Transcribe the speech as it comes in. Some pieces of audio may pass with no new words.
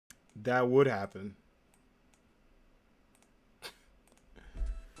That would happen.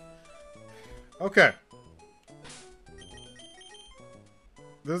 Okay.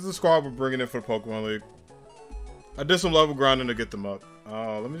 This is the squad we're bringing in for the Pokemon League. I did some level grinding to get them up.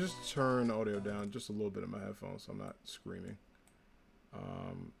 Let me just turn the audio down just a little bit in my headphones so I'm not screaming.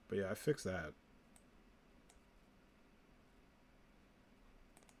 But yeah, I fixed that.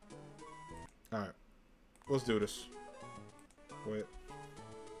 Alright. Let's do this. Wait.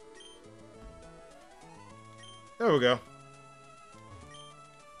 There we go.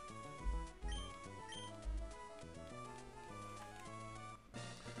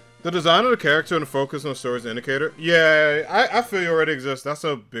 The design of the character and the focus on the story is an indicator. Yeah, I feel you already exist. That's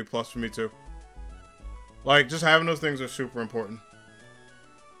a big plus for me too. Like, just having those things are super important.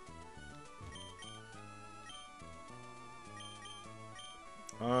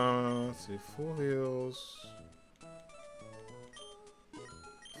 Let's see. Full heals.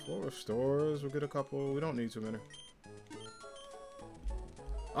 Full restores. We'll get a couple. We don't need too many.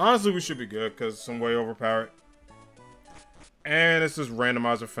 Honestly, we should be good because some way overpowered. And this is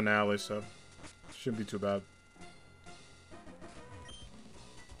Randomizer finale, so shouldn't be too bad.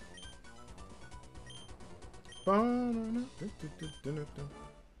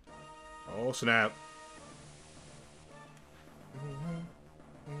 Oh, snap.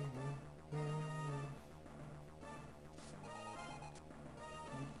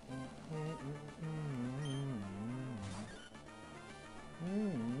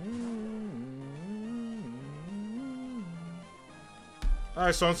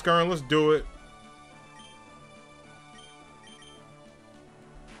 Alright, Sunscurrent, let's do it.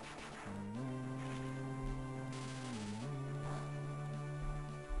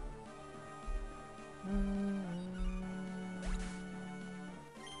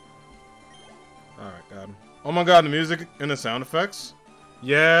 Alright, got him. Oh my god, the music and the sound effects.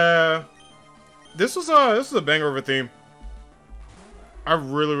 Yeah. This is a banger of a theme. I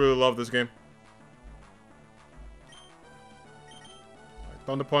really, really love this game.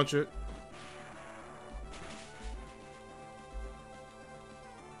 Thunder punch it.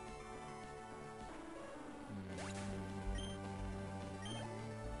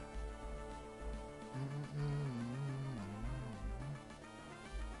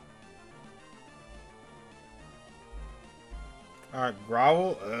 Alright,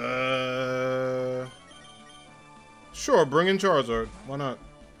 Growl. Sure, bring in Charizard. Why not?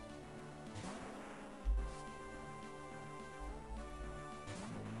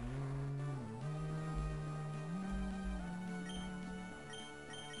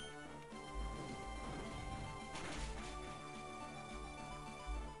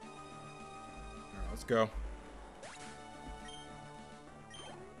 Let's go.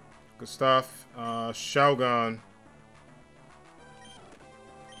 Good stuff. Shogun.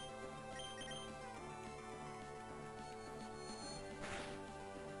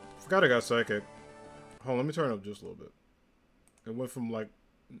 Forgot I got Psychic. Hold on, let me turn it up just a little bit. It went from like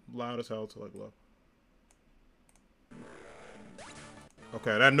loud as hell to like low.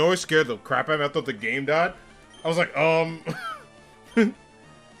 Okay, that noise scared the crap out of me. I thought the game died. I was like,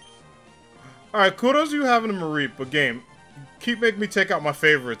 Alright, kudos you having a Mareep, but game, keep making me take out my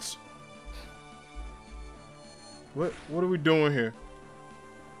favorites. What are we doing here?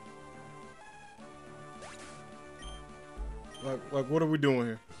 Like what are we doing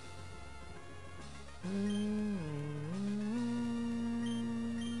here?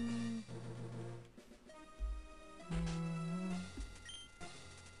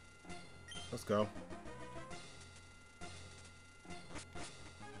 Let's go.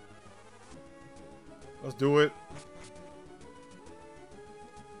 Let's do it.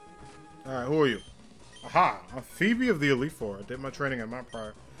 Alright, who are you? Aha! I'm Phoebe of the Elite Four. I did my training at Mount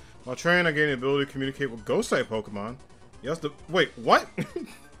Prior. While training, I gained the ability to communicate with ghost-type Pokemon. Yes, wait, what?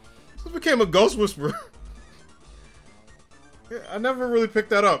 This became a Ghost Whisperer. Yeah, I never really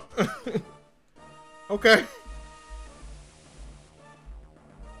picked that up. Okay.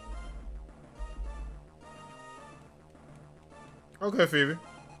 Okay, Phoebe.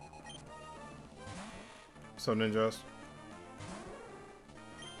 So ninjas.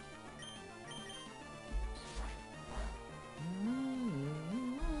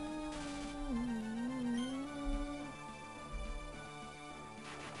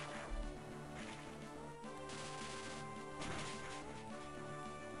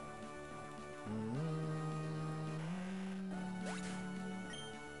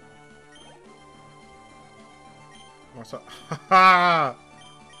 Haha!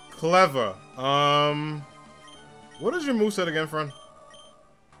 Clever. What is your moveset again, friend?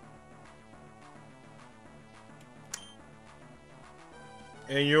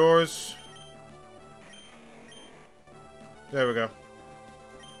 And yours. There we go.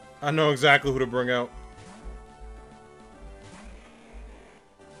 I know exactly who to bring out.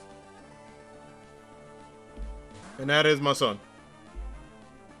 And that is my son.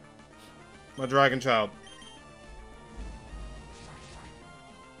 My dragon child.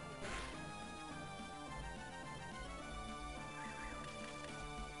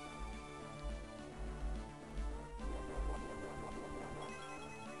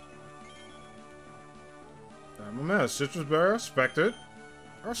 My man, citrus berry, I respect it.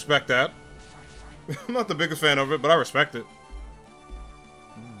 I respect that. I'm not the biggest fan of it, but I respect it.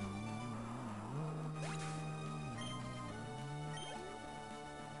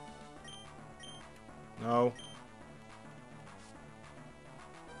 No.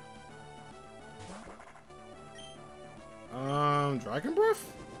 Dragon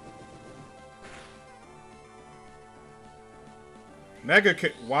breath? Mega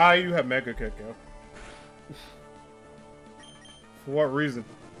kick. Why you have mega kick, yo? For what reason?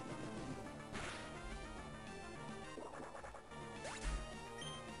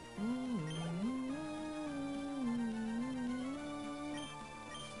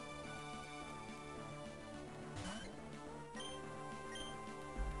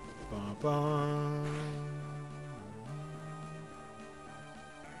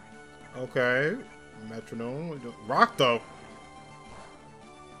 Okay. Metronome. Rock, though.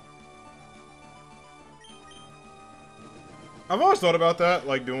 I've always thought about that,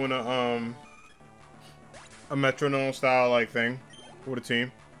 like doing a metronome style like thing with a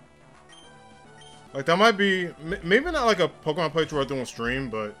team. Like that might be maybe not like a Pokemon playthrough I do on stream,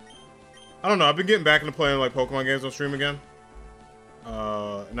 but I don't know. I've been getting back into playing like Pokemon games on stream again,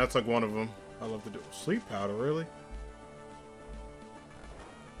 and that's like one of them. I love to do sleep powder. Really?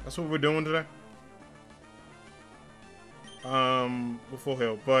 That's what we're doing today. We're full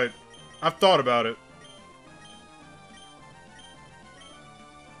heal, but I've thought about it.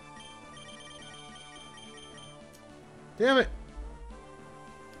 Damn it.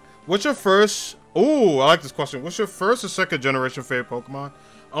 What's your first... Ooh, I like this question. What's your first or second generation favorite Pokemon?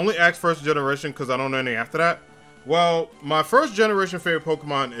 I only asked first generation because I don't know any after that. Well, my first generation favorite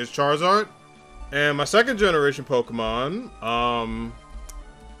Pokemon is Charizard. And my second generation Pokemon,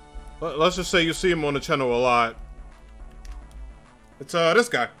 let's just say you see him on the channel a lot. It's this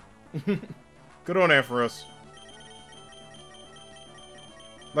guy. Good on Ampharos.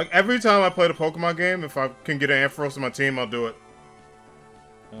 Like, every time I play the Pokemon game, if I can get an Ampharos in my team, I'll do it.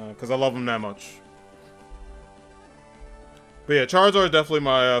 Because I love him that much. But yeah, Charizard is definitely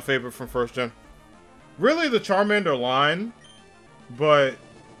my favorite from first gen. Really, the Charmander line. But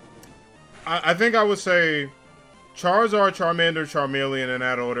I think I would say Charizard, Charmander, Charmeleon in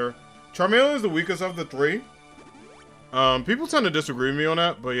that order. Charmeleon is the weakest of the three. People tend to disagree with me on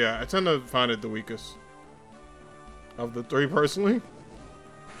that. But yeah, I tend to find it the weakest of the three, personally.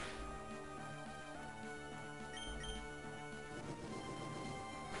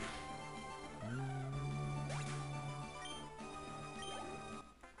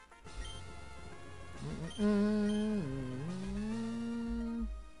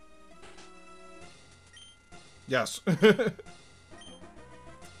 Yes.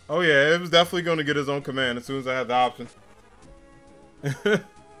 Oh yeah, it was definitely going to get his own command as soon as I had the option. Like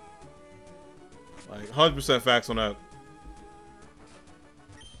 100% facts on that.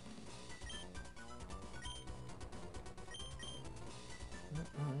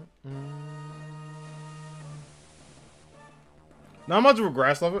 Not much of a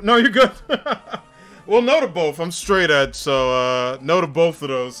grass lover. No, you're good. Well, no to both. I'm straight edge, so no to both of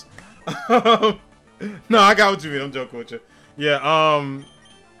those. No, I got what you mean. I'm joking with you. Yeah,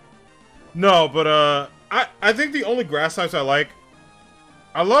 no, but I think the only grass types I like,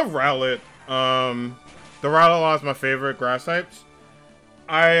 I love Rowlet. The Rowlet line is my favorite grass types.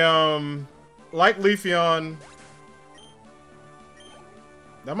 I like Leafeon.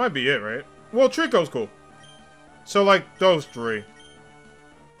 That might be it, right? Well, Trico's cool. So like those three.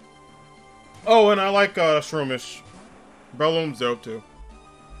 Oh, and I like Shroomish. Breloom's dope too.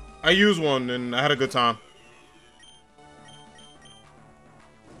 I used one and I had a good time.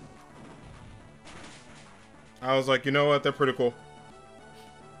 I was like, you know what? They're pretty cool.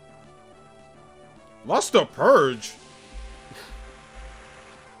 Luster Purge.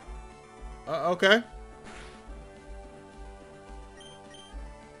 Okay.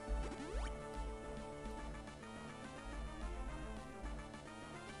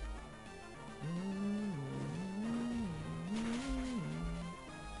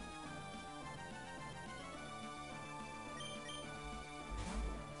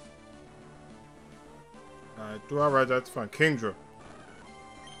 Do I ride that? That's fine. Kingdra.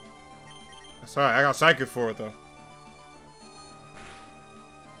 Sorry, I got psychic for it though.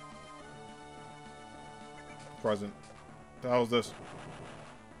 Present. What the hell is this?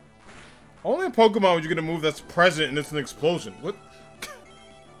 Only in Pokemon would you get a move that's present and it's an explosion. What?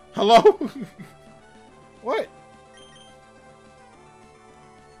 Hello? What?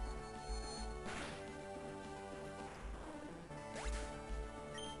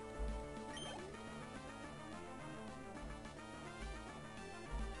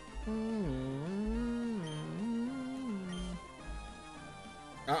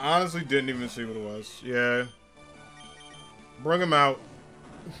 I honestly didn't even see what it was. Yeah. Bring him out.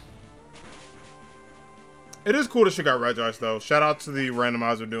 It is cool that she got Regice, though. Shout out to the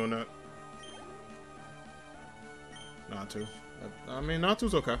randomizer doing that. Natu. I mean,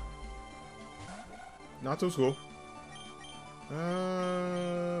 Natu's okay. Natu's cool.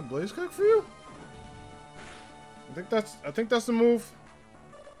 Blaze Kick for you? I think that's the move.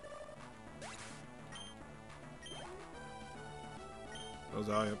 Those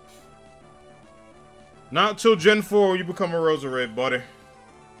are yep. Not till Gen 4 when you become a Roserade, buddy.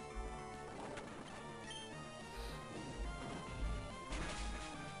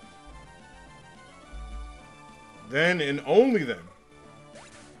 Then and only then.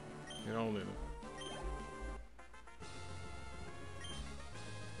 And only then.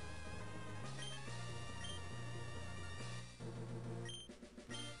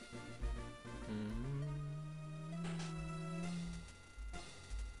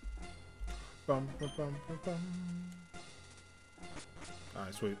 Bum, bum, bum, bum, bum.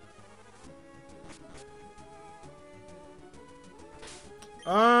 Alright, sweet.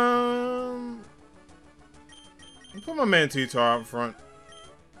 I'll put my man T-Tar out front.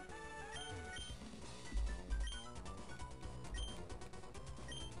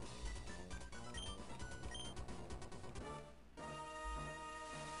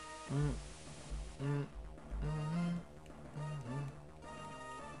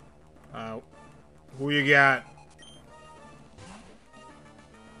 Who you got?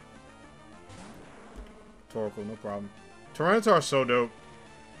 Torkoal, no problem. Tyranitar is so dope.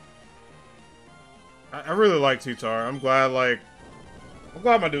 I really like T-Tar. I'm glad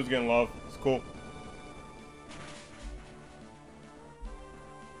my dude's getting love. It's cool.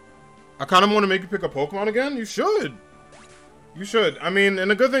 I kind of want to make you pick a Pokemon again. You should. You should. I mean,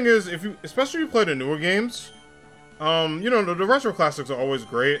 and the good thing is, if you, especially if you play the newer games, you know, the retro classics are always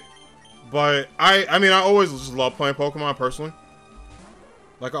great. But I mean, I always just love playing Pokemon personally.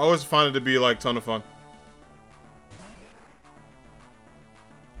 Like, I always find it to be like a ton of fun.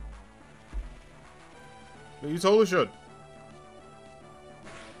 But you totally should.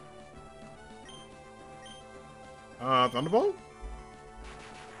 Thunderbolt?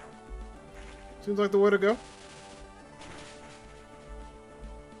 Seems like the way to go.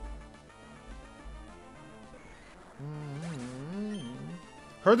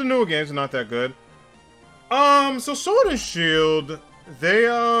 Heard the newer games are not that good. So Sword and Shield, they're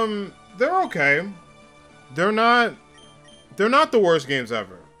okay. They're not the worst games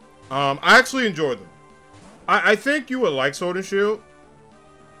ever. I actually enjoyed them. I think you would like Sword and Shield.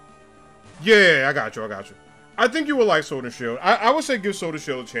 Yeah, I got you. I think you would like Sword and Shield. I would say give Sword and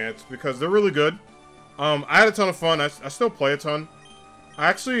Shield a chance because they're really good. I had a ton of fun. I still play a ton.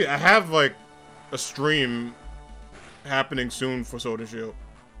 I have like a stream happening soon for Sword and Shield.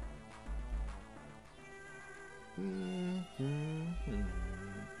 I'm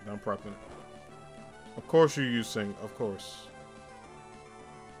prepping it. Of course you use Sync. Of course.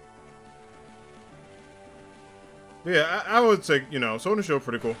 But yeah, I would say, you know, Sword and Shield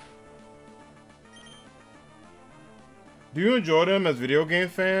pretty cool. Do you enjoy them as video game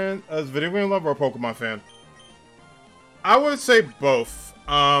lover or Pokemon fan? I would say both.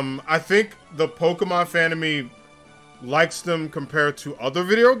 I think the Pokemon fan of me likes them compared to other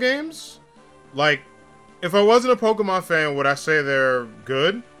video games. Like, if I wasn't a Pokemon fan, would I say they're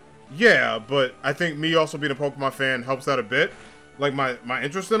good? Yeah, but I think me also being a Pokemon fan helps that a bit. Like, my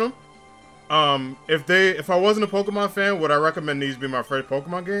interest in them. If I wasn't a Pokemon fan, would I recommend these be my favorite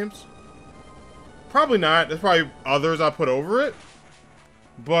Pokemon games? Probably not. There's probably others I put over it.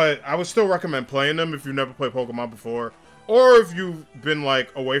 But I would still recommend playing them if you've never played Pokemon before. Or if you've been,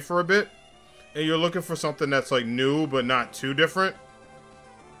 like, away for a bit. And you're looking for something that's, like, new but not too different.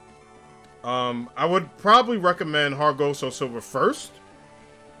 I would probably recommend Heart Gold, Soul Silver first.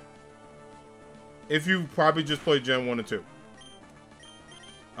 If you probably just played Gen 1 and 2.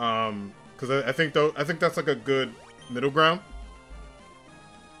 Because I think that's like a good middle ground.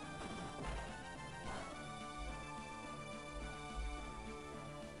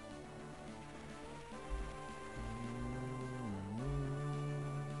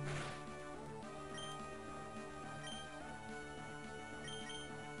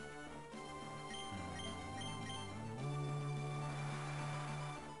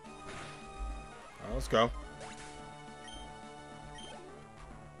 Let's go.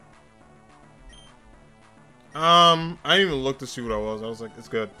 I didn't even look to see what I was. I was like, it's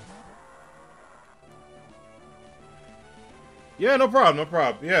good. Yeah, no problem, no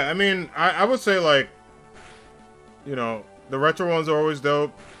problem. Yeah, I mean, I would say, like, you know, the retro ones are always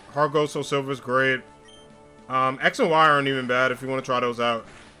dope. Heart Gold, Soul Silver is great. X and Y aren't even bad if you want to try those out.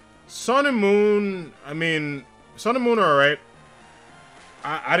 Sun and Moon, I mean, Sun and Moon are alright.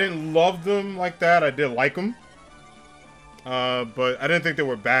 I didn't love them like that. I did like them. But I didn't think they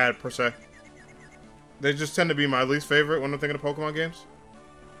were bad, per se. They just tend to be my least favorite when I'm thinking of Pokemon games.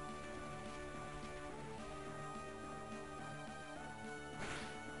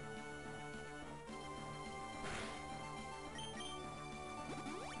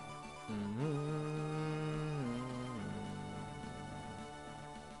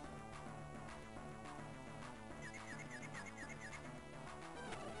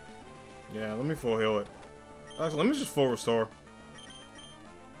 Yeah, let me full heal it. Actually, let me just full restore.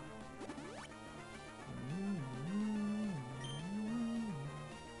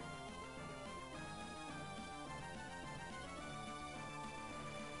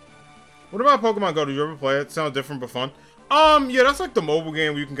 What about Pokemon Go? Did you ever play it? Sounds different but fun. Yeah, that's like the mobile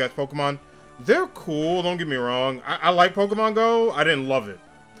game where you can catch Pokemon. They're cool, don't get me wrong. I like Pokemon Go. I didn't love it.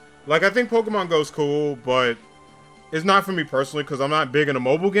 Like, I think Pokemon Go's cool, but it's not for me personally because I'm not big into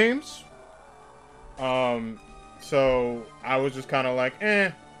mobile games. So I was just kind of like,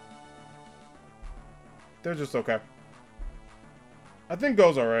 eh. They're just okay. I think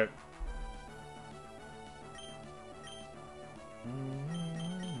Go's alright.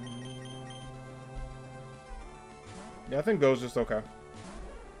 Yeah, I think Go's just okay.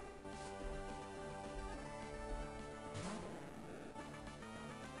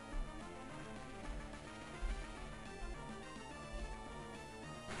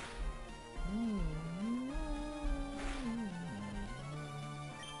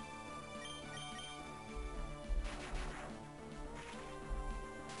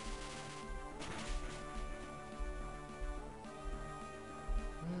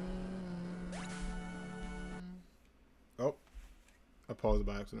 Oh, I paused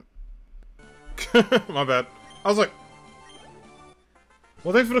by accident. My bad. I was like,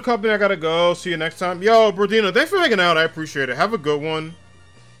 well, thanks for the company. I gotta go. See you next time. Yo, Brodina, thanks for hanging out. I appreciate it. Have a good one.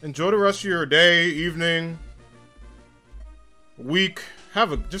 Enjoy the rest of your day, evening, week.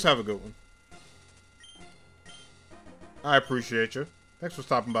 Just have a good one. I appreciate you. Thanks for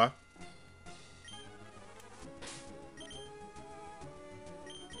stopping by.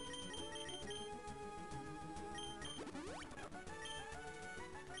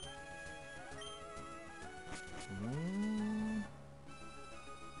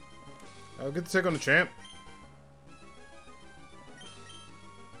 I'll get to take on the champ.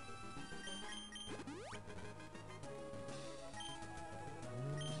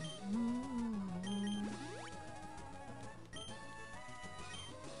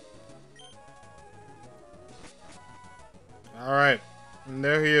 Alright. And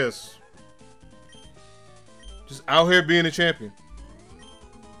there he is. Just out here being a champion.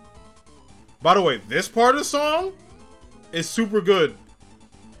 By the way, this part of the song is super good.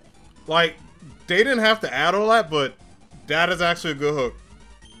 Like, they didn't have to add all that, but that is actually a good hook.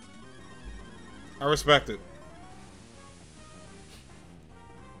 I respect it.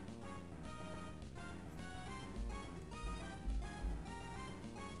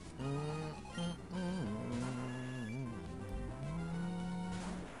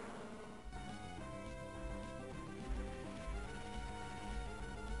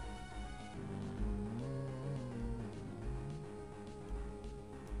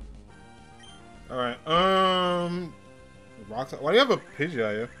 Alright, Rocks. Why do you have a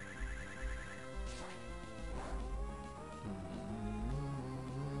Pidgeot here?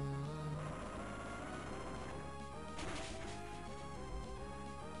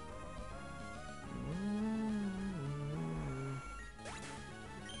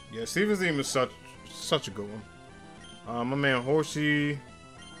 Yeah, Steven's theme is such a good one. My man Horsey.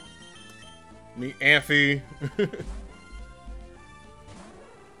 Me Amphy.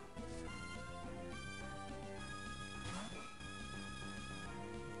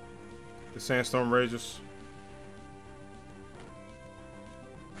 The Sandstorm Rages.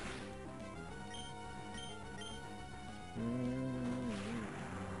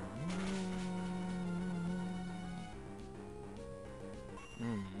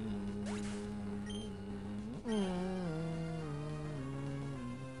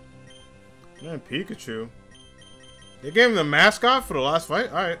 Man, Pikachu. They gave him the mascot for the last fight?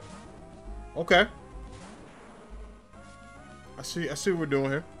 Alright. Okay. I see what we're doing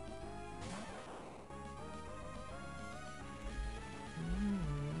here.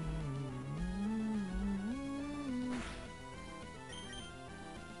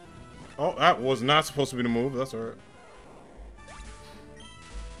 Oh, that was not supposed to be the move. That's alright.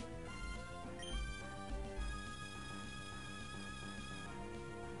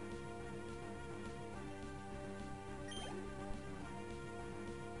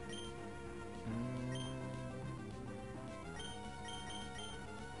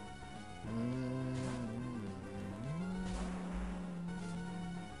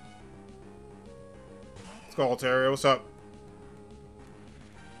 Let's go, Altaria. What's up?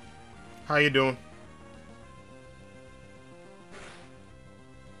 How you doing?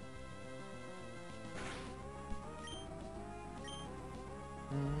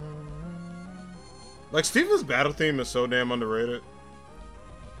 Like, Steven's battle theme is so damn underrated.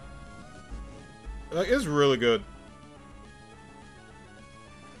 Like, it's really good.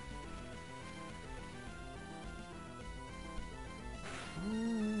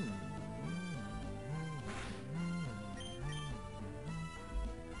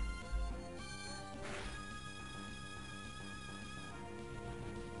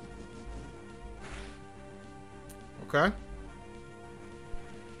 Okay.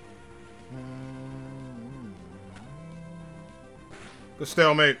 The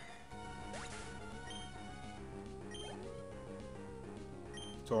stalemate.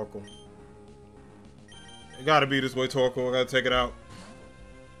 Torkoal. It gotta be this way, Torkoal. I gotta take it out.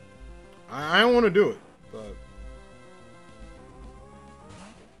 I don't want to do it, but...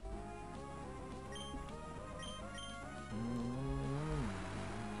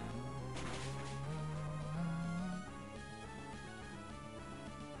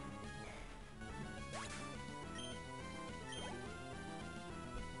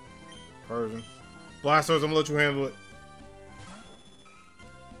 Persian. Blastoise, I'm gonna let you handle it.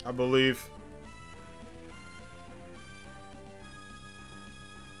 I believe.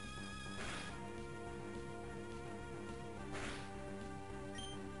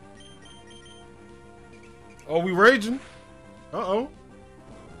 Oh, we raging. Uh-oh.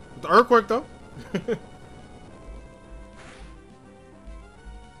 The earthquake, though.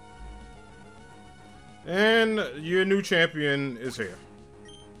 And your new champion is here.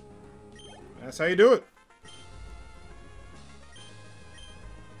 That's how you do it.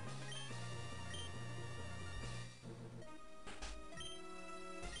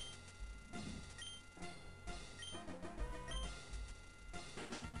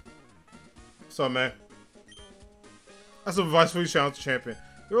 What's up, man? That's some advice for you, challenge champion.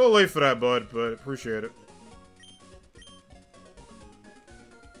 You're a little late for that, bud, but appreciate it.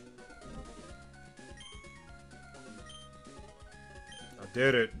 I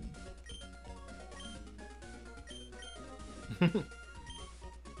did it.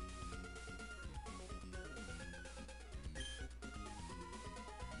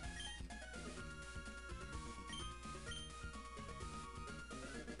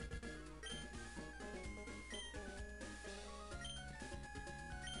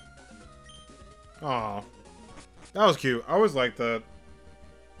 Aw. That was cute. I always liked that.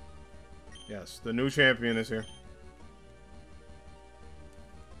 Yes, the new champion is here.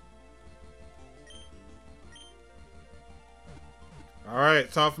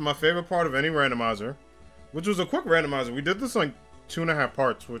 Alright, time for my favorite part of any randomizer, which was a quick randomizer. We did this in like 2.5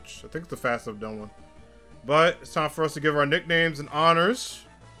 parts, which I think is the fastest I've done one. But it's time for us to give our nicknames and honors.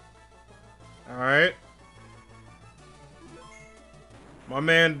 Alright. My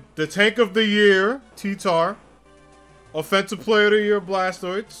man, the Tank of the Year, T-Tar. Offensive Player of the Year,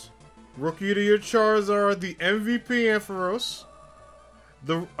 Blastoise. Rookie of the Year, Charizard. The MVP, Ampharos.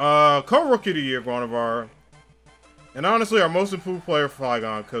 The co-Rookie of the Year, Gardevoir. And honestly, our most improved player,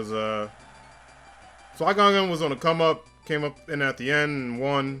 Flygon, because Flygon was on the come up, came up in at the end and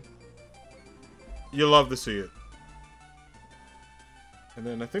won. You love to see it. And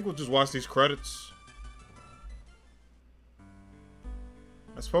then I think we'll just watch these credits.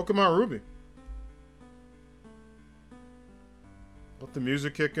 That's Pokemon Ruby. Let the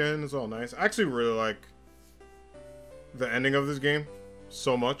music kick in. It's all nice. I actually really like the ending of this game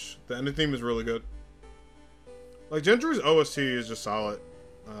so much. The ending theme is really good. Like, Gendry's OST is just solid,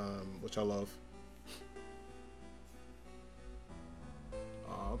 which I love.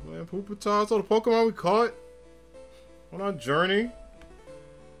 Aw, man, Poopatas, all the Pokemon we caught on our journey.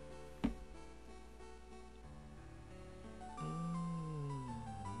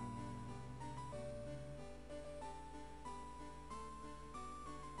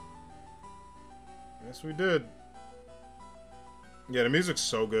 Yes, we did. Yeah, the music's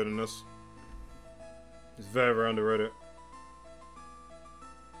so good in this. It's very, very underrated.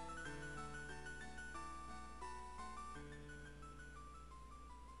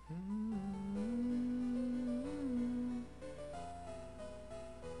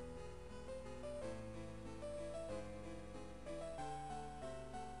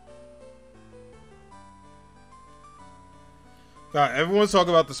 God, everyone's talking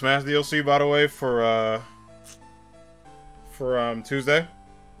about the Smash DLC, by the way, for Tuesday,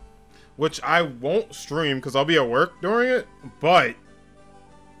 which I won't stream because I'll be at work during it. But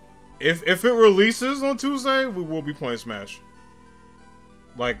if it releases on Tuesday, we will be playing Smash.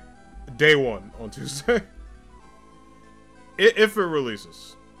 Like day one on Tuesday, if it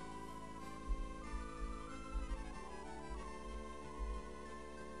releases.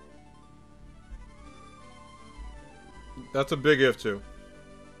 That's a big if too.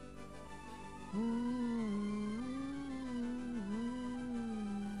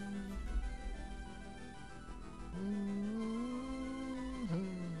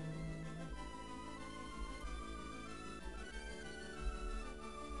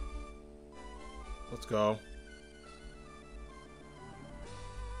 Let's go.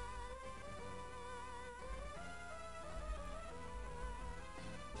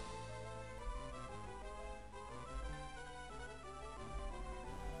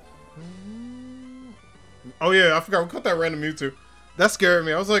 Oh yeah, I forgot we caught that random Mewtwo. That scared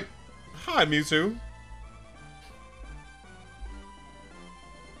me. I was like, "Hi, Mewtwo."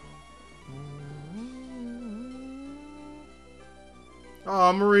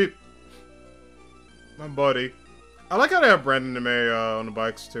 Oh, Marie, my buddy. I like how they have Brandon and May on the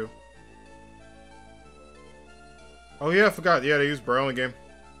bikes too. Oh yeah, I forgot. Yeah, they use Braille in the game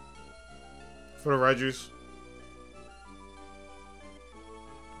for the Regis.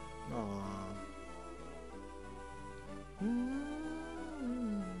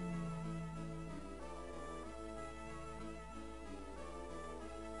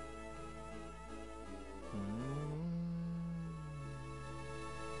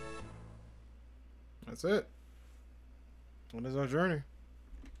 That's it. What is our journey?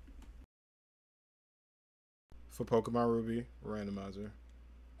 For Pokemon Ruby Randomizer.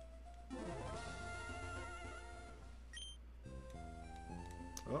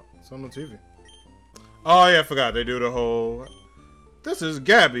 Oh, it's on the TV. Oh yeah, I forgot. They do the whole... This is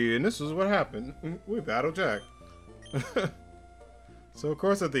Gabby, and this is what happened. We battle Jack. So of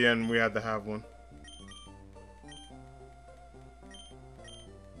course at the end we had to have one.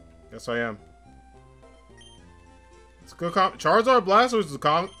 Yes, I am. It's good. Charizard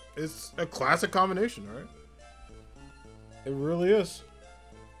Blastoise is a classic combination, right? It really is.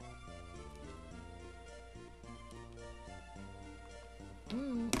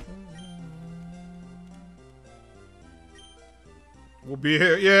 We'll be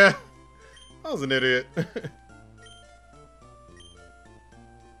here. Yeah, I was an idiot.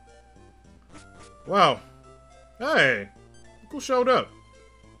 Wow. Hey, look who showed up.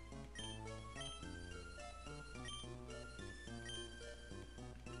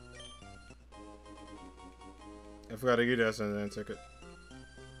 I forgot to get that Sandman ticket.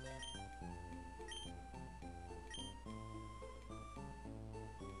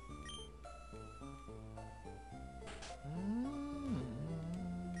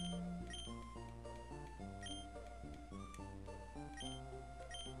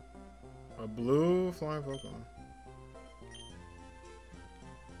 A blue flying Pokemon.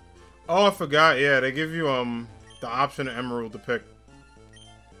 Oh, I forgot. Yeah, they give you the option of Emerald to pick.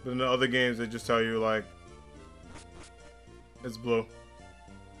 But in the other games, they just tell you like it's blue.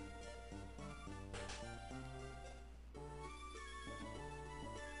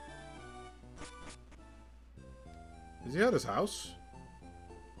 Is he at his house?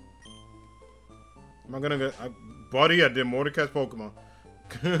 Am I gonna get... buddy, I did more to catch Pokemon.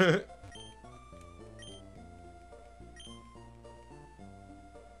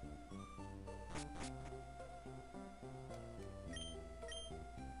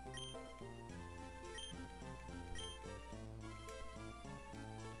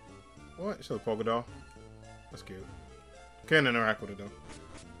 What? It's a polka doll. That's cute. Can't interact with it though.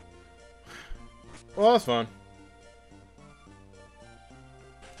 Well, that's fun.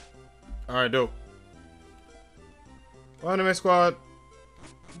 Alright, dope. Well, Anime Squad,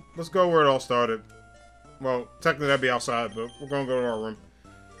 let's go where it all started. Well, technically that'd be outside, but we're gonna go to our room.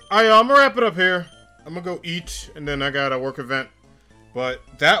 Alright, y'all, I'm gonna wrap it up here. I'm gonna go eat, and then I got a work event. But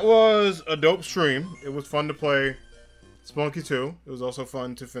that was a dope stream. It was fun to play Spelunky 2. It was also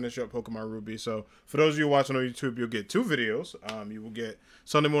fun to finish up Pokemon Ruby. So, for those of you watching on YouTube, you'll get 2 videos. You will get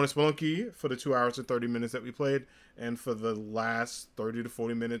Sunday Morning Spelunky for the 2 hours and 30 minutes that we played. And for the last 30 to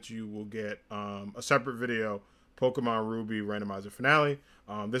 40 minutes, you will get a separate video, Pokemon Ruby Randomizer Finale.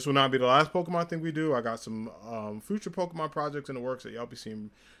 This will not be the last Pokemon thing we do. I got some future Pokemon projects in the works that y'all be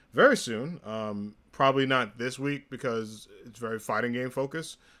seeing very soon. Probably not this week because it's very fighting game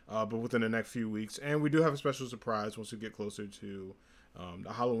focused, but within the next few weeks. And we do have a special surprise once we get closer to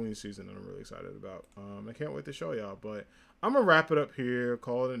the Halloween season that I'm really excited about. I can't wait to show y'all. But I'm gonna wrap it up here.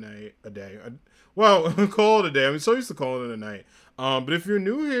 Call it a day. Well, call it a day. I'm so used to calling it a night. But if you're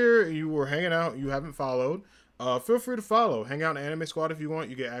new here and you were hanging out, and you haven't followed, feel free to follow. Hang out in Anime Squad if you want.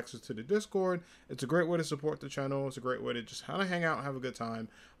 You get access to the Discord. It's a great way to support the channel. It's a great way to just kind of hang out and have a good time.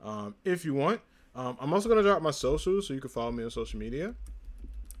 If you want. I'm also gonna drop my socials, so you can follow me on social media.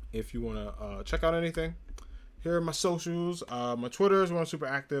 If you wanna check out anything. Here are my socials. My Twitter is where I'm super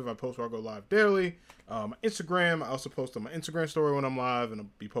active. I post where I go live daily. My Instagram, I also post on my Instagram story when I'm live, and I'll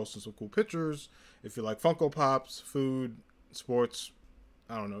be posting some cool pictures. If you like Funko Pops, food, sports,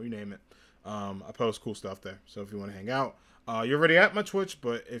 I don't know, you name it. I post cool stuff there. So if you want to hang out, you're already at my Twitch,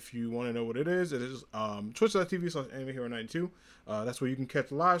 but if you want to know what it is twitch.tv/AnimeHero92. That's where you can catch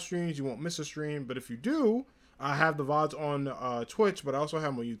the live streams. You won't miss a stream. But if you do, I have the VODs on Twitch, but I also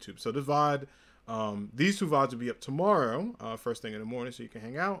have them on YouTube. So this VOD... these two VODs will be up tomorrow, first thing in the morning, so you can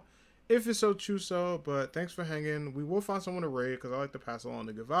hang out if you so choose so. But thanks for hanging. We will find someone to raid because I like to pass along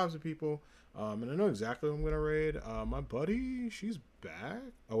the good vibes to people. And I know exactly who I'm gonna raid. My buddy, she's back.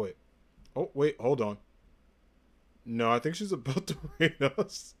 Oh wait, hold on. No, I think she's about to raid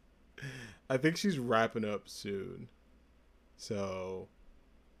us. I think she's wrapping up soon. So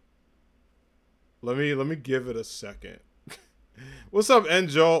let me give it a second. What's up,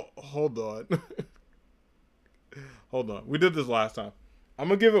 Enjo? Hold on. Hold on. We did this last time. I'm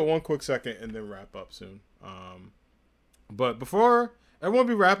going to give it one quick second and then wrap up soon. But before everyone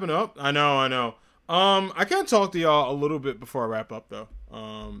be wrapping up, I know. I can talk to y'all a little bit before I wrap up, though.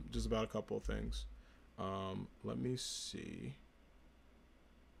 Just about a couple of things. Let me see.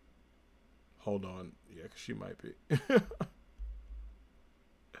 Hold on. Yeah, 'cause she might be.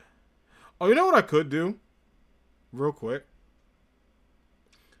 Oh, you know what I could do? Real quick.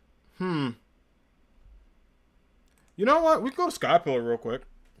 You know what? We can go to Skypillar real quick.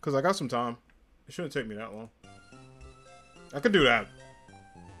 Because I got some time. It shouldn't take me that long. I could do that.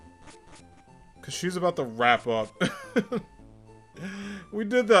 Because she's about to wrap up. We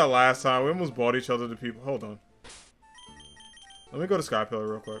did that last time. We almost bought each other to people. Hold on. Let me go to Skypillar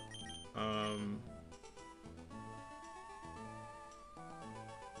real quick.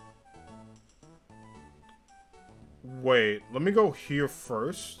 Wait. Let me go here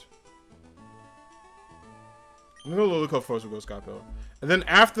first. I'm gonna go to Lilico first, we'll go Skypillar. And then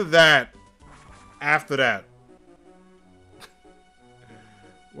after that,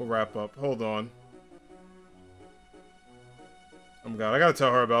 we'll wrap up. Hold on. Oh my god, I gotta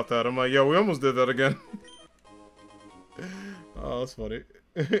tell her about that. I'm like, yo, we almost did that again. Oh, that's funny.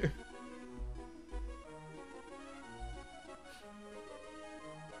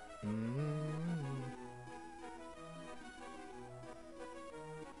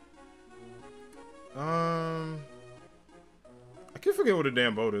 I can't forget what a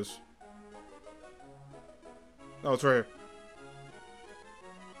damn boat is. Oh, it's right here.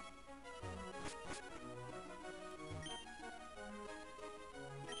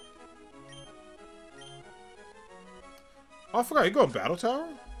 Oh, I forgot. You go to Battle Tower?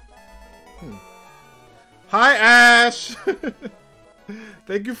 Hi, Ash!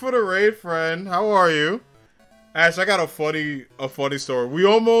 Thank you for the raid, friend. How are you? Ash, I got a funny story. We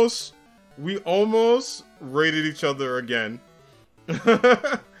almost raided each other again.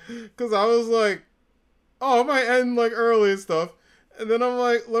 Because I was like, oh, it might end like early and stuff. And then I'm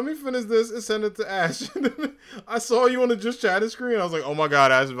like, let me finish this and send it to Ash. And then I saw you on the just chatting screen. I was like, oh my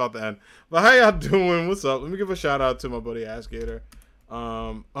god, Ash is about to end. But how y'all doing? What's up? Let me give a shout out to my buddy Ash Gator.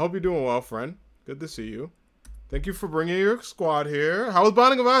 I hope you're doing well, friend. Good to see you. Thank you for bringing your squad here. How was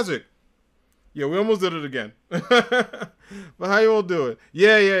Binding of Isaac? Yeah, we almost did it again. But how you all doing?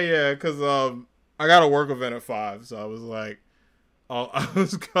 Yeah. Because I got a work event at 5. So I was like, oh, I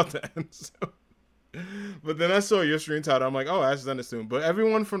was about to end soon. But then I saw your stream title. I'm like, oh, Ash is ending soon. But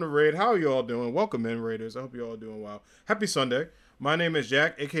everyone from the raid, how are you all doing? Welcome in, Raiders. I hope you all doing well. Happy Sunday. My name is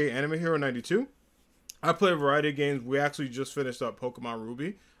Jack, aka Anime Hero 92. I play a variety of games. We actually just finished up Pokemon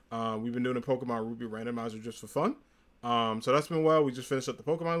Ruby. We've been doing a Pokemon Ruby randomizer just for fun. So that's been well. We just finished up the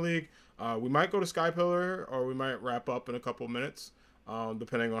Pokemon League. We might go to Skypillar, or we might wrap up in a couple of minutes,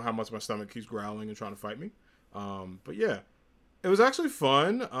 depending on how much my stomach keeps growling and trying to fight me. But yeah. It was actually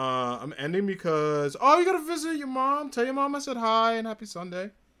fun. I'm ending because... Oh, you gotta visit your mom. Tell your mom I said hi and happy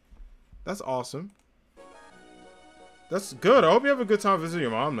Sunday. That's awesome. That's good. I hope you have a good time visiting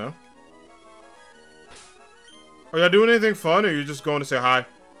your mom, though. Are y'all doing anything fun, or are you just going to say hi?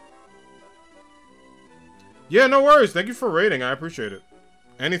 Yeah, no worries. Thank you for raiding. I appreciate it.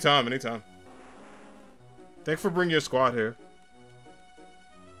 Anytime. Thanks for bringing your squad here.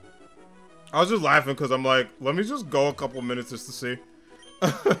 I was just laughing because I'm like, let me just go a couple minutes just to see.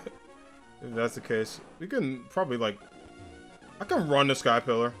 If that's the case. We can probably, like, I can run the Sky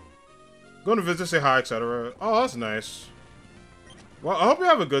Pillar. Going to visit, say hi, etc. Oh, that's nice. Well, I hope you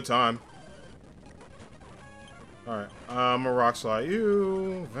have a good time. Alright, I'm gonna Rock Slide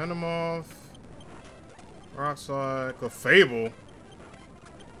you. Venomoth. Rock Slide. Clefable.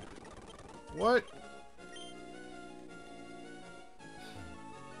 What?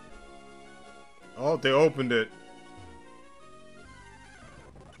 Oh, they opened it.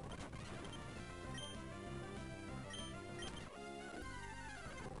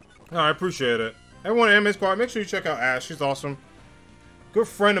 Oh, I appreciate it. Everyone at Anime Squad, make sure you check out Ash. She's awesome. Good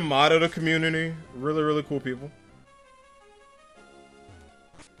friend and mod of the community. Really, really cool people.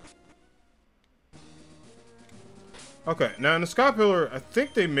 Okay, now in the Sky Pillar, I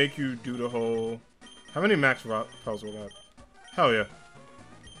think they make you do the whole... How many max repels will that? Hell yeah.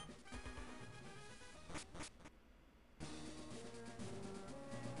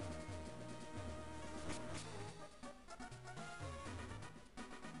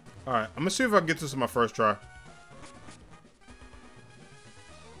 Alright, I'm gonna see if I can get this in my first try.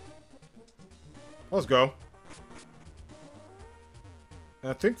 Let's go.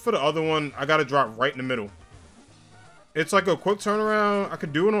 And I think for the other one, I gotta drop right in the middle. It's like a quick turnaround. I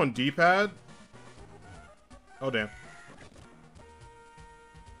could do it on D-pad. Oh, damn.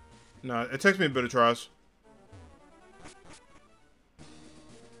 No, it takes me a bit of tries.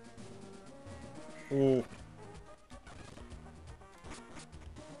 Ooh.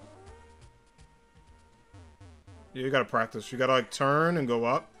 Yeah, you gotta practice. You gotta, like, turn and go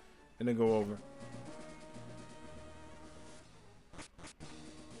up, and then go over.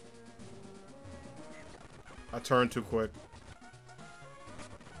 I turned too quick.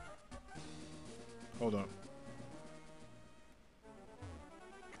 Hold on.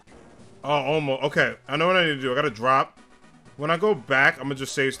 Oh, almost. Okay, I know what I need to do. I gotta drop. When I go back, I'm gonna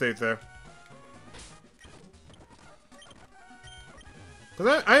just save state there.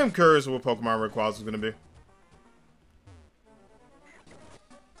 Because I am curious what Pokemon Rayquaza is gonna be.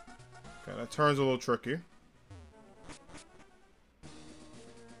 Okay, that turns a little tricky.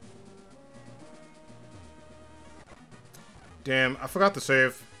 Damn, I forgot to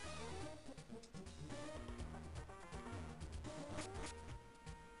save.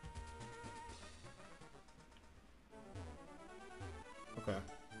 Okay.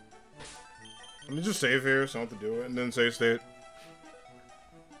 Let me just save here so I don't have to do it, and then save state.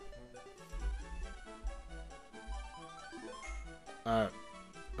 Alright.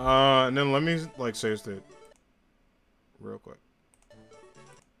 And then let me, like, save state. Real quick.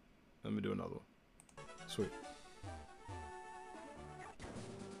 Let me do another one. Sweet.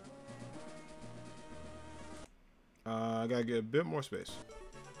 I gotta get a bit more space.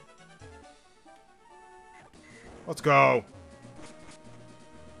 Let's go.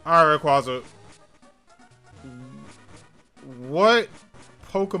 Alright, Rayquaza. What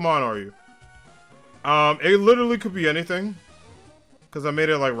Pokemon are you? It literally could be anything. Because I made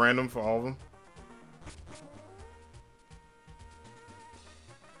it, like, random for all of them.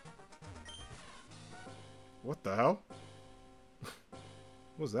 What the hell?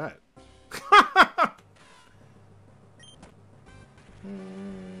 What's that?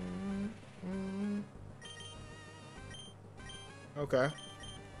 Okay.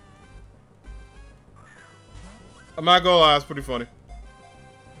 I'm not gonna lie, it's pretty funny.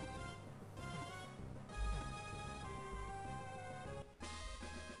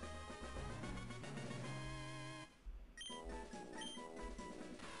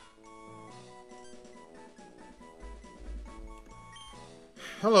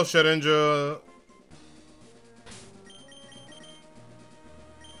 Hello, Shedinja.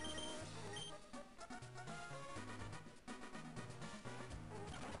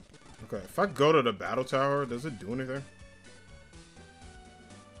 Okay, if I go to the battle tower, does it do anything?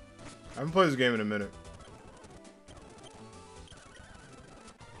 I haven't played this game in a minute.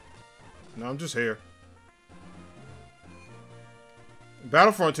 No, I'm just here.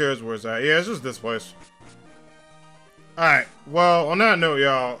 Battle Frontier is where it's at. Yeah, it's just this place. Alright, well, on that note,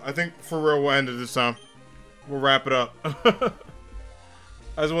 y'all, I think for real we'll end it this time. We'll wrap it up.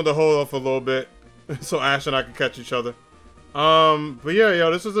 I just wanted to hold off a little bit so Ash and I can catch each other. But yeah,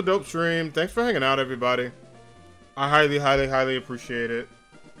 yo, this is a dope stream. Thanks for hanging out, everybody. I highly, highly, highly appreciate it.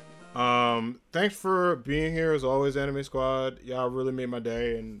 Thanks for being here as always, Anime Squad. Y'all really made my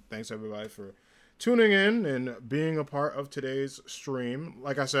day, and thanks everybody for tuning in and being a part of today's stream.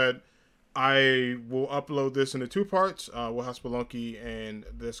 Like I said, I will upload this into 2 parts. We'll have Spelunky and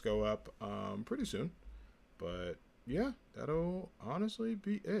this go up pretty soon. But yeah, that'll honestly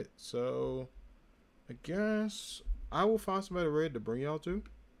be it. So I guess I will find somebody ready to bring y'all to.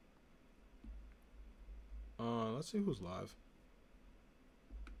 Let's see who's live.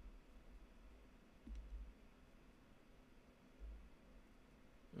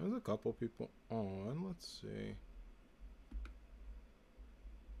 There's a couple people on. Let's see.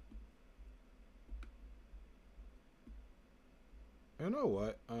 You know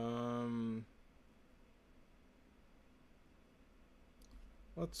what?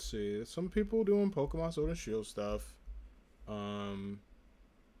 Let's see. There's some people doing Pokemon Sword and Shield stuff. I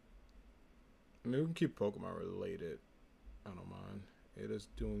mean, we can keep Pokemon related. I don't mind. It is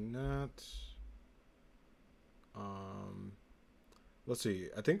doing that. Let's see.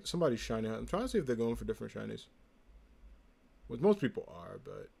 I think somebody's shiny. I'm trying to see if they're going for different shinies. Which most people are,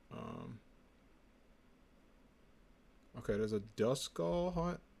 but okay, there's a Duskull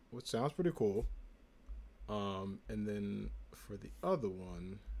hunt, which sounds pretty cool. And then for the other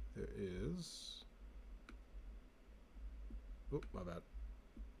one, there is. Oop, my bad.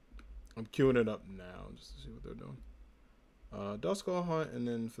 I'm queuing it up now just to see what they're doing. Duskull hunt, and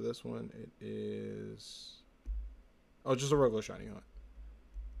then for this one, it is. Oh, just a regular shiny hunt.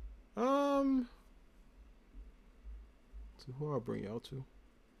 So who I'll bring y'all to?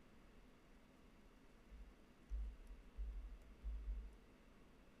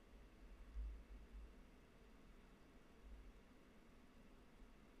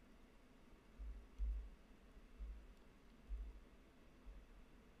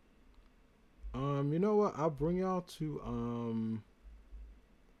 You know what? I'll bring y'all to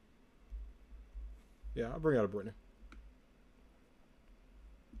yeah, I'll bring y'all to Brittany.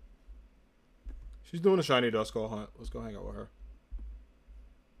 She's doing a shiny Duskull hunt. Let's go hang out with her.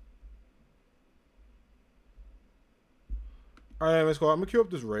 Alright, let's go. I'm gonna queue up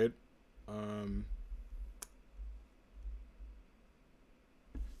this raid. And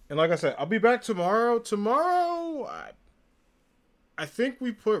like I said, I'll be back tomorrow. Tomorrow, I think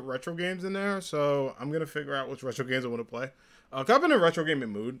we put retro games in there, so I'm gonna figure out which retro games I want to play. I've been in a retro gaming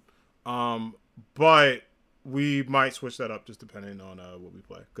mood, but we might switch that up just depending on what we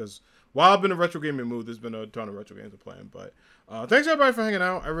play. Because while I've been in a retro gaming mood, there's been a ton of retro games we're playing. But thanks everybody for hanging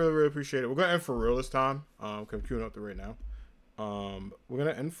out. I really, really appreciate it. We're gonna end for real this time. I'm queuing up the right now. We're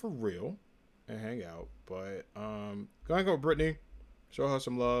gonna end for real and hang out. But gonna go with Brittany, show her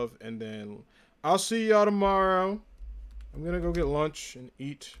some love, and then I'll see y'all tomorrow. I'm gonna go get lunch and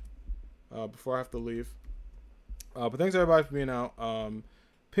eat before I have to leave. But thanks everybody for being out.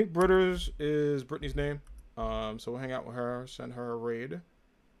 Pink Britters is Brittany's name. So we'll hang out with her, send her a raid.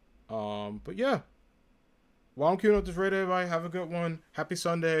 But yeah. While I'm queuing up this raid, everybody, have a good one. Happy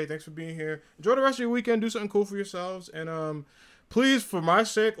Sunday. Thanks for being here. Enjoy the rest of your weekend. Do something cool for yourselves. And please, for my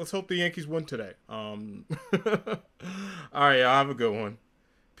sake, let's hope the Yankees win today. Alright, y'all, have a good one.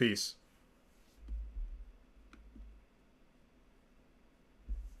 Peace.